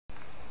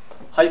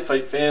Hi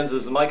fight fans,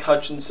 this is Mike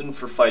Hutchinson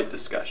for Fight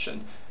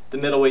Discussion. The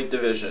middleweight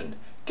division.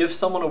 Give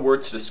someone a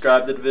word to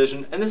describe the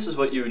division, and this is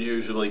what you would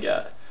usually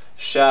get.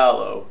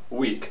 Shallow,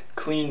 weak,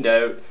 cleaned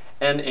out,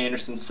 and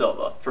Anderson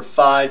Silva. For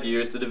 5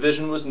 years, the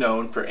division was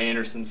known for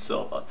Anderson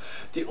Silva.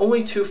 The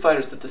only two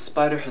fighters that the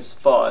Spider has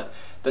fought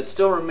that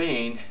still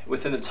remain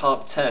within the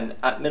top 10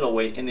 at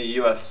middleweight in the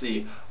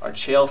UFC are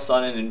Chael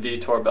Sonnen and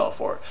Vitor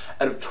Belfort.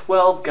 Out of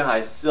 12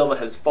 guys Silva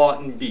has fought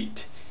and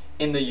beat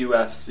in the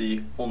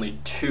UFC, only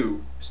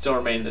 2 still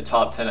remain in the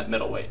top 10 at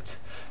middleweight.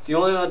 The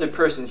only other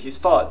person he's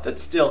fought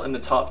that's still in the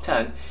top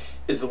 10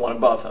 is the one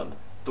above him,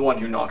 the one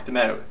who knocked him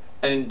out,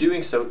 and in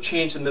doing so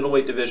changed the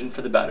middleweight division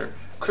for the better.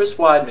 Chris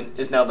Weidman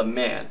is now the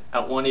man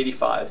at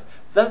 185.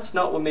 That's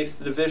not what makes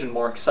the division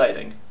more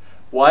exciting.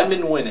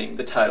 Weidman winning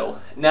the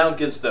title now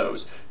gives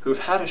those who have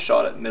had a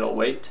shot at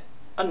middleweight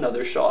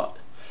another shot.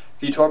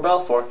 Vitor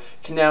Belfort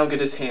can now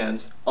get his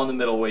hands on the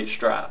middleweight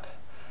strap.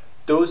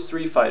 Those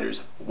 3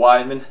 fighters,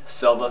 Weidman,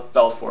 Silva,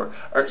 Belfort,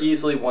 are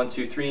easily 1,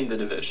 2, 3 in the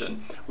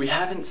division. We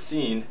haven't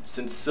seen,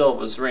 since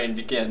Silva's reign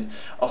began,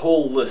 a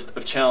whole list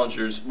of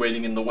challengers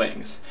waiting in the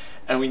wings,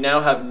 and we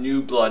now have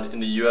new blood in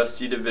the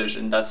UFC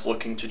division that's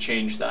looking to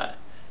change that.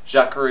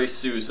 Jacare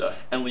Souza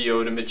and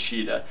Lyoto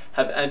Machida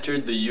have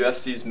entered the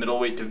UFC's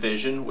middleweight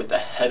division with a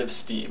head of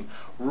steam,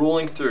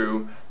 ruling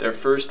through their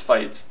first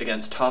fights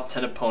against top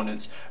 10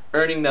 opponents,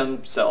 earning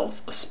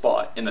themselves a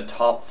spot in the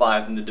top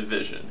 5 in the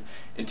division.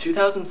 In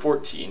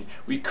 2014,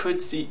 we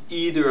could see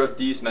either of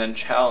these men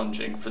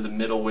challenging for the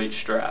middleweight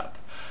strap.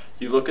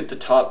 You look at the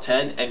top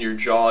 10 and your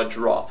jaw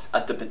drops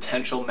at the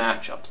potential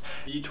matchups.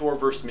 Vitor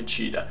versus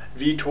Machida,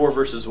 Vitor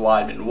versus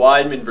Weidman,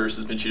 Weidman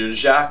versus Machida,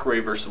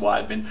 Jacare versus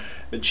Weidman,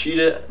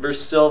 Machida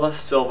versus Silva,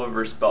 Silva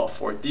versus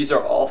Belfort. These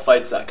are all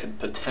fights that could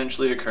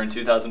potentially occur in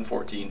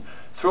 2014.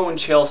 Throw in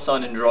Chael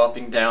Sonnen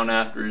dropping down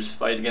after his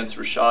fight against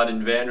Rashad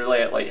and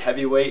Vanderlei at light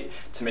heavyweight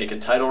to make a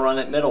title run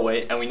at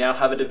middleweight, and we now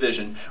have a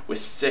division with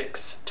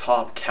 6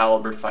 top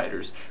caliber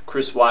fighters.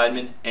 Chris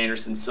Weidman,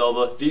 Anderson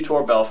Silva,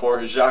 Vitor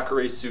Belfort,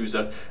 Jacare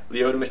Souza,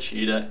 Lyoto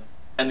Machida,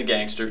 and the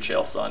gangster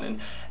Chael Sonnen.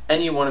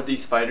 Any one of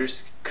these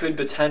fighters could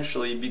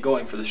potentially be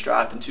going for the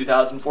strap in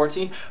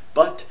 2014,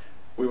 but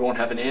we won't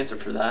have an answer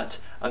for that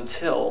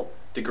until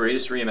the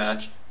greatest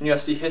rematch in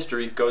UFC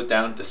history goes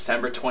down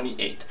December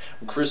 28th,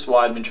 when Chris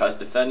Weidman tries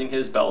defending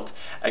his belt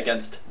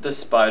against the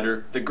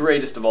Spider, the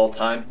greatest of all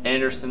time,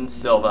 Anderson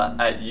Silva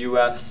at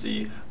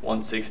UFC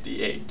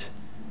 168.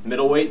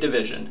 Middleweight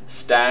division,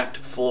 stacked,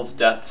 full of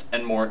depth,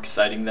 and more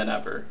exciting than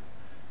ever.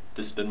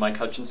 This has been Mike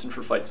Hutchinson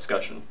for Fight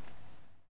Discussion.